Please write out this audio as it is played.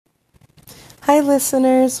Hi,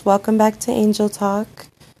 listeners. Welcome back to Angel Talk.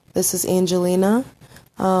 This is Angelina.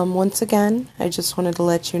 Once again, I just wanted to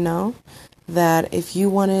let you know that if you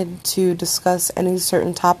wanted to discuss any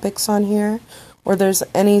certain topics on here, or there's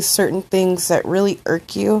any certain things that really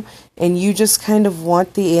irk you and you just kind of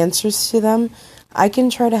want the answers to them, I can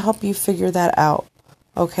try to help you figure that out.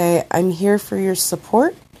 Okay, I'm here for your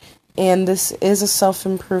support, and this is a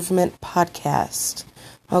self-improvement podcast.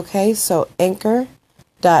 Okay, so Anchor.fm/Angel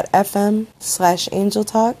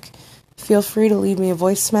Talk. Feel free to leave me a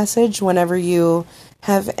voice message whenever you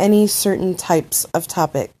have any certain types of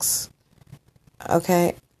topics.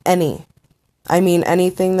 Okay, any. I mean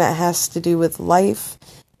anything that has to do with life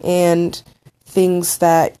and things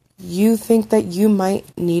that you think that you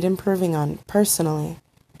might need improving on personally,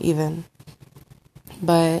 even.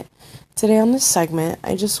 But today on this segment,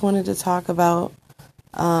 I just wanted to talk about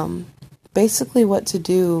basically what to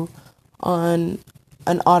do on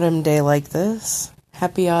an autumn day like this.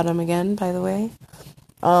 Happy autumn again, by the way.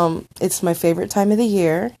 It's my favorite time of the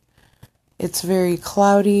year. It's very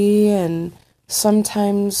cloudy and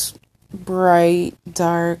sometimes bright,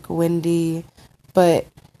 dark, windy, but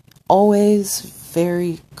always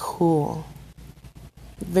very cool.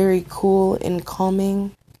 Very cool and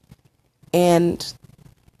calming. And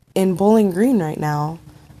in Bowling Green right now,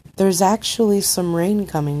 there's actually some rain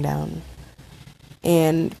coming down.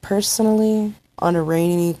 And personally, on a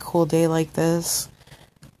rainy, cool day like this,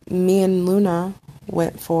 me and Luna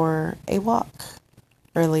went for a walk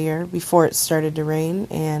earlier before it started to rain,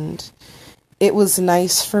 and it was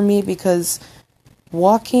nice for me because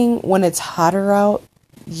walking when it's hotter out,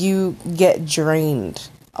 you get drained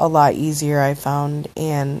a lot easier, I found,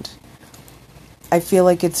 and I feel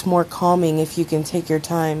like it's more calming if you can take your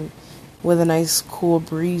time with a nice, cool,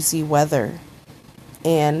 breezy weather.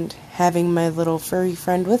 And having my little furry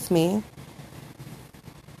friend with me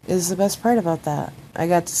is the best part about that. I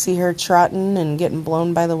got to see her trotting and getting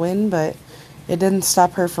blown by the wind, but it didn't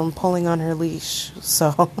stop her from pulling on her leash.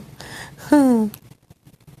 So,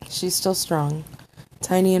 she's still strong,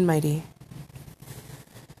 tiny and mighty,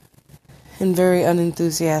 and very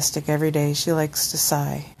unenthusiastic every day. She likes to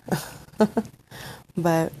sigh.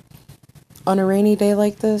 But on a rainy day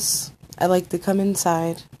like this, I like to come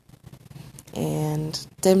inside and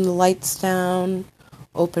dim the lights down,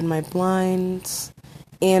 open my blinds,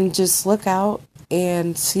 and just look out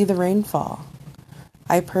and see the rainfall.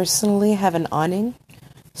 I personally have an awning,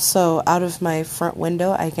 so out of my front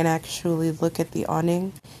window I can actually look at the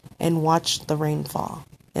awning and watch the rainfall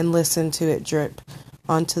and listen to it drip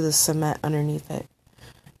onto the cement underneath it.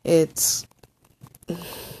 It's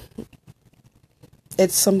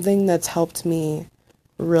something that's helped me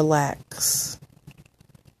relax.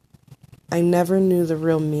 I never knew the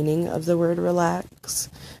real meaning of the word relax.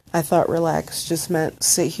 I thought relax just meant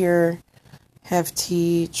sit here, have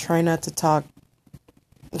tea, try not to talk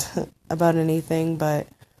about anything, but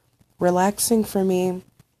relaxing for me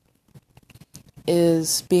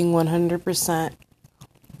is being 100%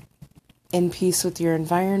 in peace with your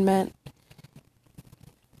environment,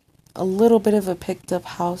 a little bit of a picked up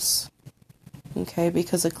house, okay,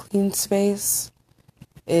 because a clean space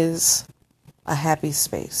is a happy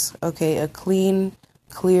space, okay? A clean,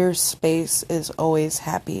 clear space is always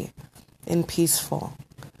happy and peaceful.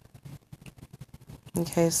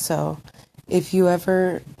 Okay, so if you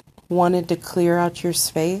ever wanted to clear out your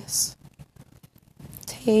space,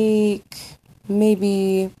 take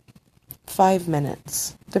maybe 5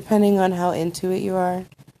 minutes, depending on how into it you are,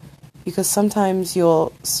 because sometimes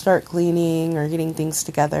you'll start cleaning or getting things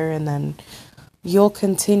together and then you'll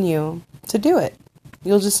continue to do it.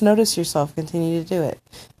 You'll just notice yourself continue to do it.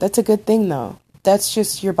 That's a good thing, though. That's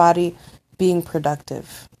just your body being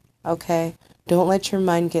productive, okay? Don't let your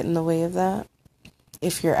mind get in the way of that.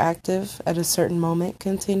 If you're active at a certain moment,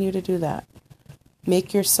 continue to do that.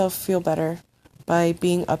 Make yourself feel better by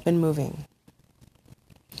being up and moving.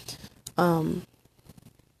 I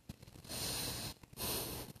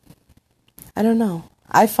don't know.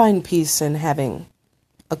 I find peace in having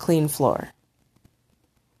a clean floor.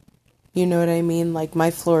 You know what I mean? Like,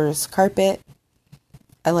 my floor is carpet.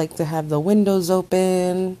 I like to have the windows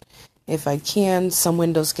open if I can. Some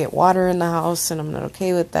windows get water in the house, and I'm not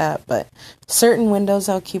okay with that. But certain windows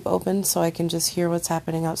I'll keep open so I can just hear what's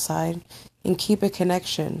happening outside and keep a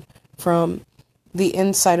connection from the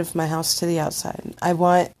inside of my house to the outside. I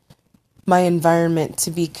want my environment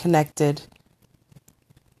to be connected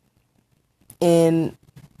in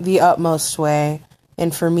the utmost way.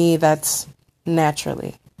 And for me, that's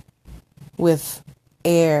naturally, with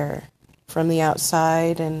air from the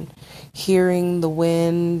outside and hearing the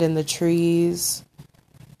wind and the trees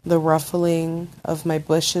the ruffling of my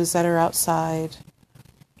bushes that are outside.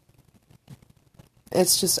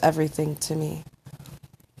 It's just everything to me.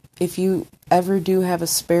 If you ever do have a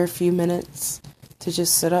spare few minutes to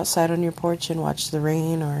just sit outside on your porch and watch the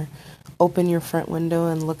rain, or open your front window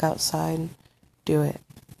and look outside, do it.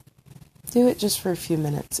 Do it just for a few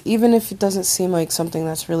minutes, even if it doesn't seem like something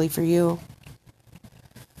that's really for you.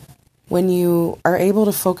 When you are able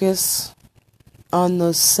to focus on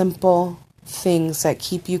those simple things that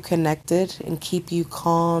keep you connected and keep you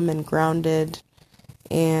calm and grounded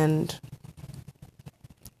and,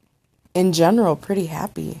 in general, pretty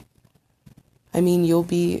happy. I mean,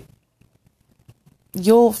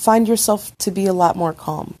 you'll find yourself to be a lot more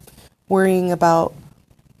calm,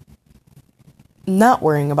 not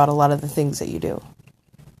worrying about a lot of the things that you do.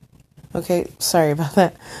 Okay, sorry about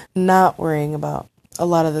that. Not worrying about a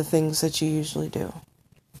lot of the things that you usually do.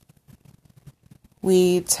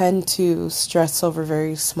 We tend to stress over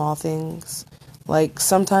very small things. Like,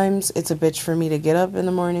 sometimes it's a bitch for me to get up in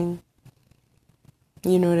the morning.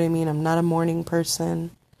 You know what I mean? I'm not a morning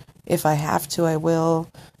person. If I have to, I will.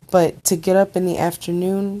 But to get up in the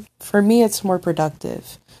afternoon, for me, it's more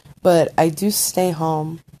productive. But I do stay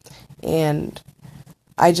home, and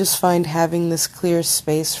I just find having this clear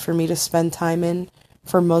space for me to spend time in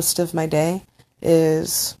for most of my day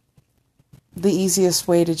is the easiest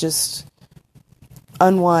way to just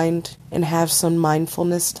unwind and have some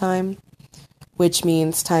mindfulness time, which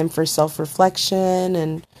means time for self-reflection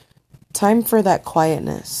and time for that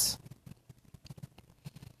quietness.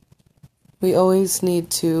 We always need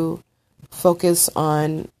to focus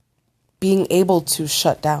on being able to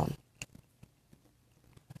shut down.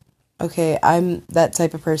 Okay, I'm that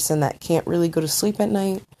type of person that can't really go to sleep at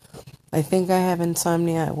night. I think I have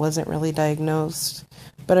insomnia. I wasn't really diagnosed,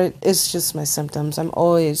 but it's just my symptoms. I'm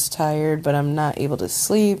always tired, but I'm not able to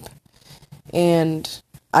sleep, and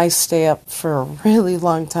I stay up for a really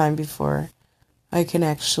long time before I can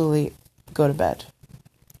actually go to bed.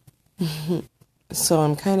 So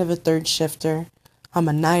I'm kind of a third shifter. I'm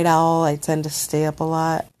a night owl. I tend to stay up a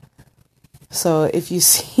lot. So if you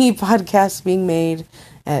see podcasts being made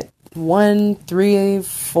at 1, 3,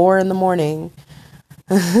 4 in the morning,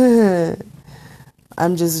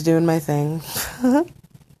 I'm just doing my thing.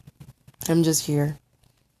 I'm just here.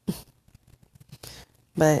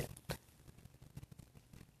 But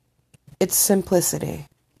it's simplicity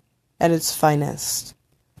at its finest.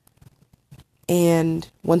 And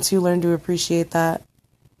once you learn to appreciate that,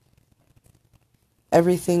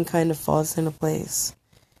 everything kind of falls into place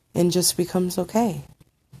and just becomes okay.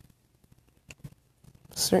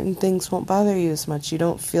 Certain things won't bother you as much. You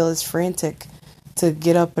don't feel as frantic to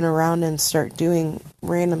get up and around and start doing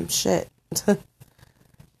random shit.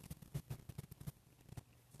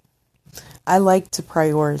 I like to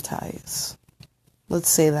prioritize. Let's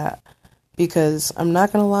say that. Because I'm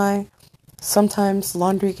not going to lie, sometimes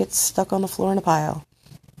laundry gets stuck on the floor in a pile.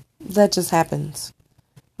 That just happens.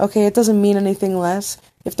 Okay, it doesn't mean anything less.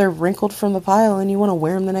 If they're wrinkled from the pile and you want to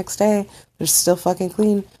wear them the next day, they're still fucking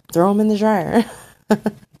clean. Throw them in the dryer.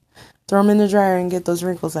 Throw them in the dryer and get those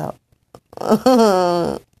wrinkles out.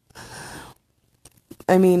 I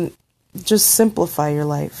mean, just simplify your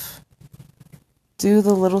life. Do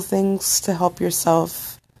the little things to help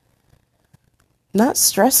yourself not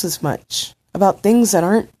stress as much about things that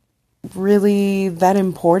aren't really that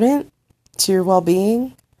important to your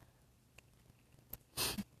well-being.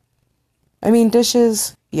 I mean,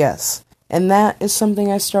 dishes, yes. And that is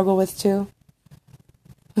something I struggle with too.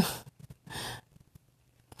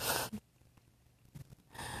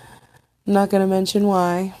 I'm not going to mention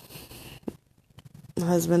why. My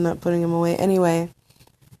husband not putting them away. Anyway.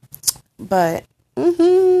 But,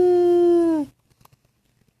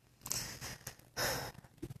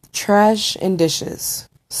 trash and dishes.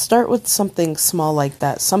 Start with something small like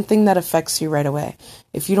that. Something that affects you right away.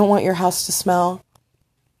 If you don't want your house to smell,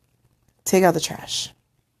 take out the trash.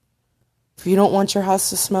 If you don't want your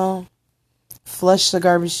house to smell, flush the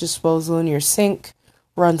garbage disposal in your sink.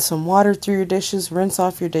 Run some water through your dishes. Rinse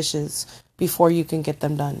off your dishes before you can get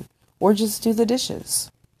them done. Or just do the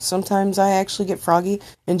dishes. Sometimes I actually get froggy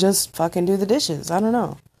and just fucking do the dishes. I don't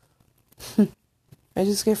know. I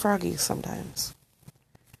just get froggy sometimes.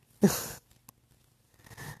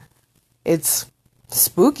 It's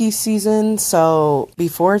spooky season, so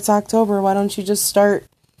before it's October, why don't you just start?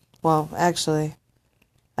 Well, actually,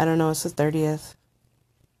 I don't know, it's the 30th.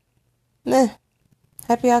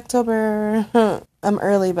 Happy October. I'm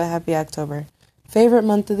early, but happy October. Favorite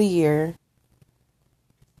month of the year.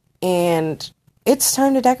 And it's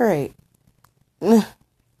time to decorate.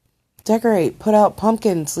 Decorate. Put out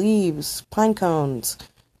pumpkins, leaves, pine cones.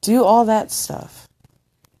 Do all that stuff.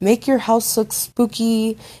 make your house look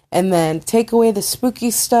spooky, and then take away the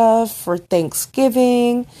spooky stuff for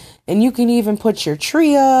Thanksgiving. And you can even put your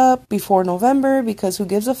tree up before November, because who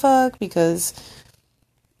gives a fuck? Because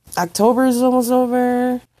October is almost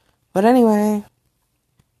over. But anyway,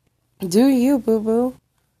 do you, boo-boo.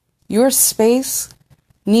 Your space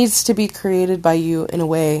needs to be created by you in a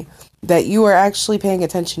way that you are actually paying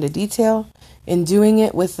attention to detail and doing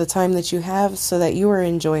it with the time that you have, so that you are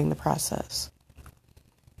enjoying the process.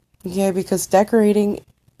 Okay, because decorating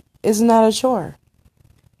is not a chore.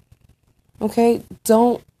 Okay,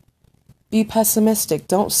 don't be pessimistic.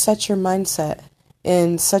 Don't set your mindset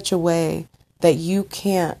in such a way that you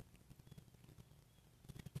can't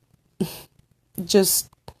just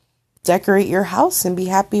decorate your house and be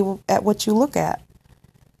happy at what you look at.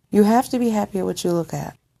 You have to be happy at what you look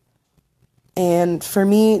at. And for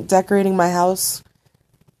me, decorating my house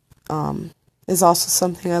is also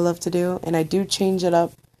something I love to do. And I do change it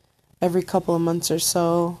up every couple of months or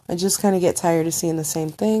so. I just kind of get tired of seeing the same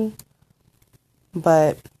thing.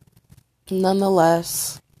 But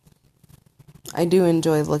nonetheless, I do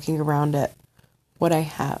enjoy looking around at what I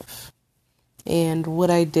have and what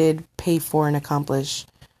I did pay for and accomplish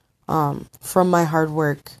from my hard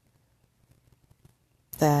work.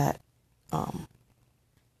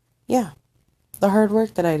 The hard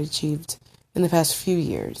work that I'd achieved in the past few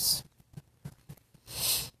years.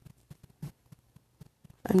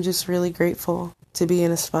 I'm just really grateful to be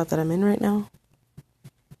in a spot that I'm in right now.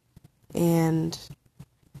 And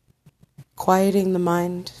quieting the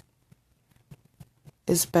mind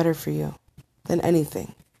is better for you than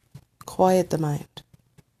anything. Quiet the mind.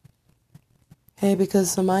 Hey,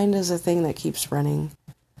 because the mind is a thing that keeps running.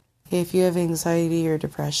 Hey, if you have anxiety or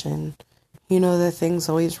depression, you know that thing's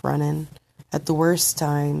always running at the worst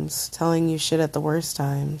times, telling you shit at the worst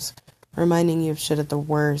times, reminding you of shit at the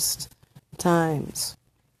worst times.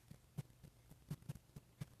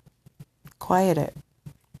 Quiet it.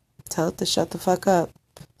 Tell it to shut the fuck up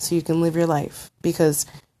so you can live your life. Because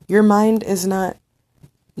your mind is not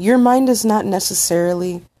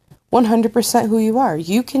necessarily 100% who you are.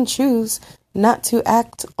 You can choose not to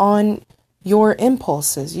act on your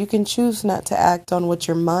impulses. You can choose not to act on what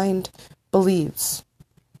your mind believes.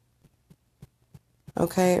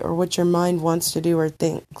 Okay? Or what your mind wants to do or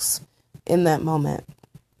thinks in that moment.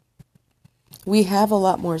 We have a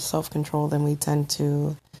lot more self-control than we tend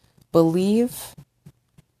to believe.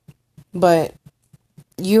 But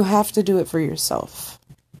you have to do it for yourself.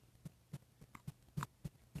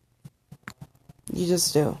 You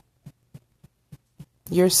just do.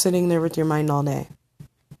 You're sitting there with your mind all day.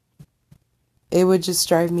 It would just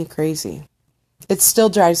drive me crazy. It still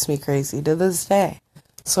drives me crazy to this day.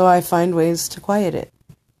 So I find ways to quiet it.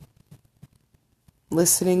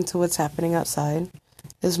 Listening to what's happening outside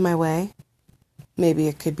is my way. Maybe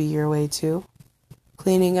it could be your way too.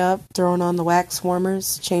 Cleaning up, throwing on the wax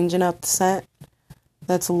warmers, changing up the scent.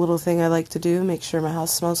 That's a little thing I like to do. Make sure my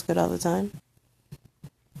house smells good all the time.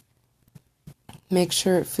 Make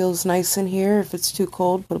sure it feels nice in here. If it's too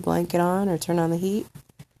cold, put a blanket on or turn on the heat.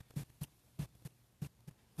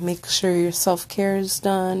 Make sure your self-care is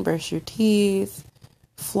done. Brush your teeth.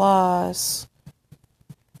 Floss.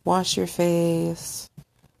 Wash your face.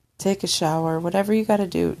 Take a shower. Whatever you got to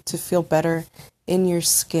do to feel better in your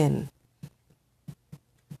skin.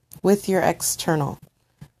 With your external.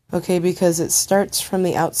 Okay, because it starts from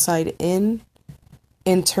the outside in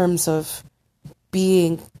terms of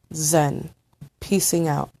being zen. Peacing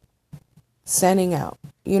out. Zenning out.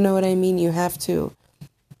 You know what I mean? You have to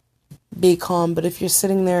be calm. But if you're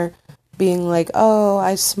sitting there being like, oh,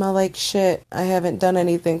 I smell like shit, I haven't done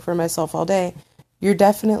anything for myself all day, you're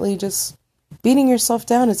definitely just beating yourself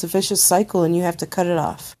down. It's a vicious cycle and you have to cut it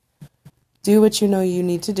off. Do what you know you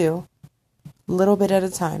need to do, a little bit at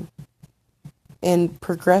a time, and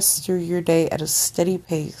progress through your day at a steady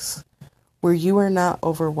pace where you are not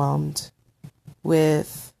overwhelmed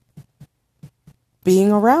with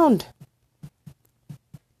being around.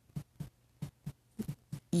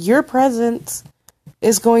 Your presence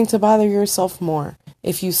is going to bother yourself more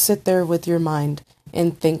if you sit there with your mind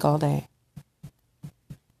and think all day.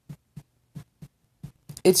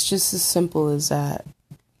 It's just as simple as that.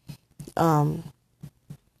 I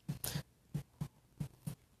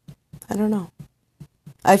don't know.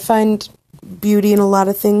 I find beauty in a lot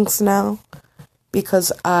of things now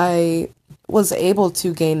because I was able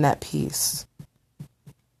to gain that peace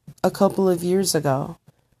a couple of years ago.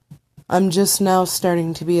 I'm just now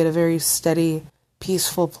starting to be at a very steady,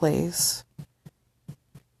 peaceful place.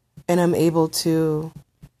 And I'm able to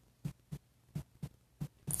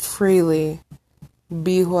freely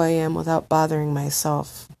be who I am without bothering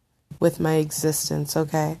myself with my existence,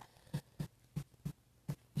 okay?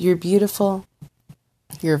 You're beautiful.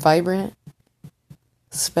 You're vibrant.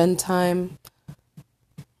 Spend time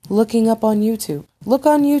looking up on YouTube. Look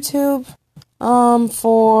on YouTube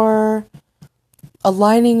for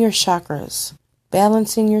aligning your chakras,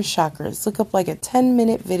 balancing your chakras. Look up like a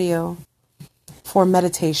 10-minute video for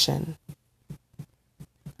meditation.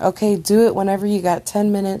 Okay, do it whenever you got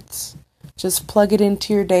 10 minutes. Just plug it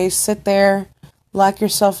into your day. Sit there, lock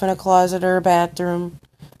yourself in a closet or a bathroom.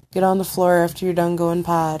 Get on the floor after you're done going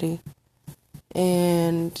potty.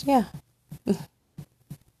 And yeah.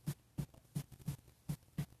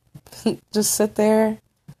 Just sit there.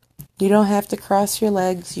 You don't have to cross your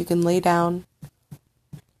legs. You can lay down.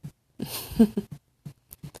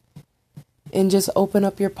 And just open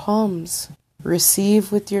up your palms.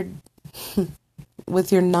 Receive with your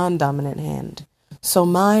with your non-dominant hand. So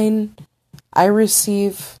mine, I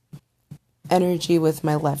receive energy with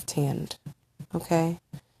my left hand. Okay?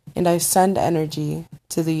 And I send energy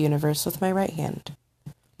to the universe with my right hand.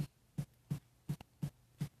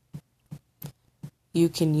 You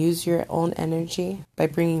can use your own energy by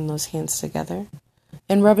bringing those hands together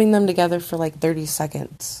and rubbing them together for like 30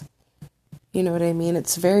 seconds. You know what I mean?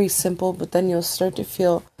 It's very simple, but then you'll start to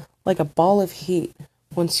feel like a ball of heat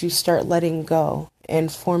once you start letting go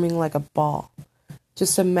and forming like a ball.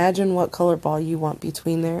 Just imagine what color ball you want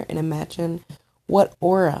between there and imagine what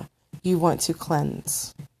aura you want to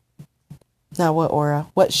cleanse. Not what aura,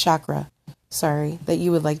 what chakra, that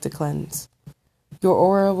you would like to cleanse. Your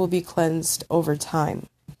aura will be cleansed over time.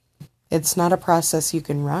 It's not a process you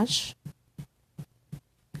can rush.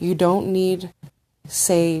 You don't need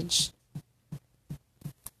sage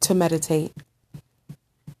to meditate.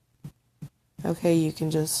 Okay, you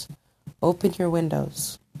can just open your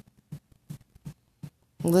windows.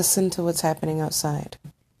 Listen to what's happening outside.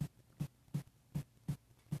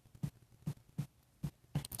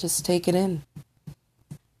 Just take it in.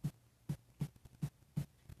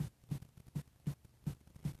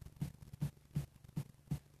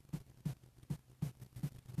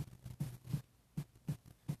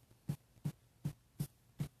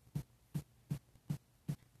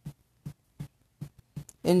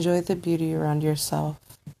 Enjoy the beauty around yourself,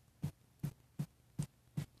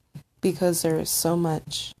 because there is so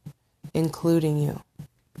much, including you.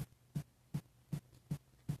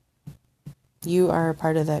 You are a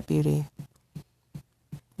part of that beauty.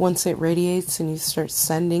 Once it radiates and you start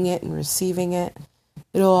sending it and receiving it,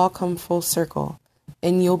 it'll all come full circle,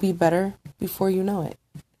 and you'll be better before you know it.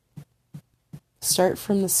 Start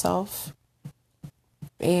from the self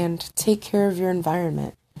and take care of your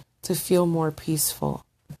environment to feel more peaceful.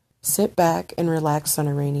 Sit back and relax on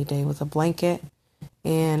a rainy day with a blanket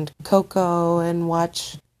and cocoa and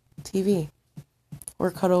watch TV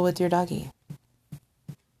or cuddle with your doggy.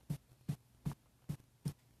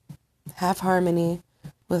 Have harmony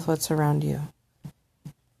with what's around you.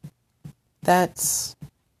 That's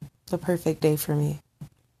the perfect day for me.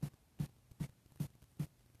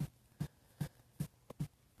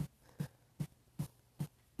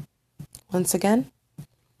 Once again,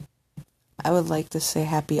 I would like to say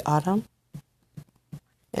happy autumn,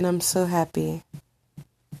 and I'm so happy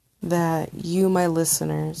that you, my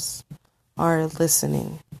listeners, are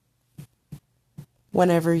listening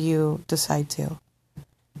whenever you decide to.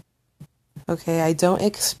 Okay, I don't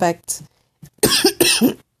expect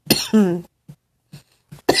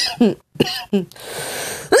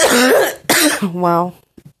wow.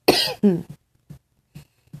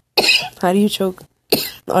 How do you choke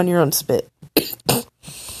on your own spit?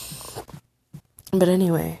 But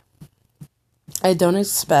anyway, I don't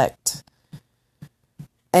expect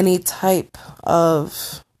any type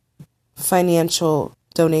of financial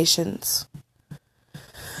donations.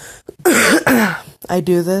 I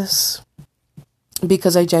do this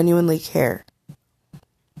because I genuinely care.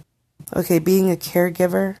 Okay, being a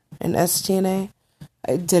caregiver in STNA,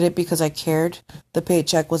 I did it because I cared. The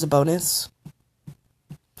paycheck was a bonus.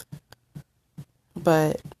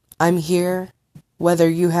 But I'm here whether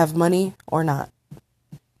you have money or not.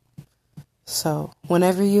 So,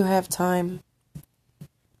 whenever you have time,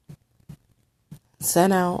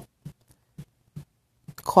 zen out,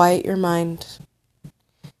 quiet your mind,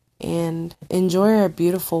 and enjoy our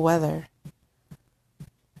beautiful weather.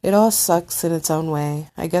 It all sucks in its own way.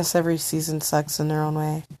 I guess every season sucks in their own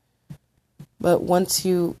way. But once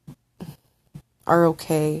you are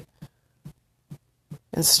okay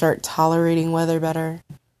and start tolerating weather better,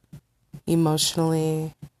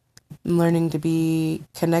 emotionally, and learning to be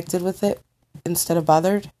connected with it instead of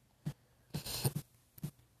bothered,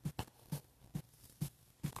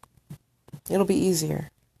 it'll be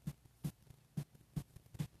easier.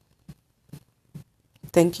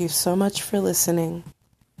 Thank you so much for listening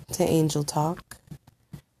to Angel Talk.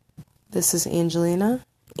 This is Angelina,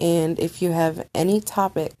 and if you have any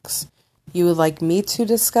topics you would like me to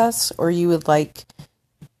discuss, or you would like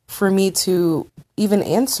for me to even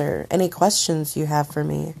answer any questions you have for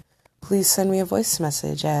me, please send me a voice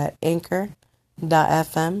message at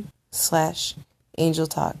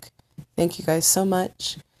anchor.fm/angeltalk. Thank you guys so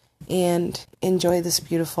much, and enjoy this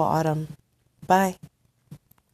beautiful autumn. Bye.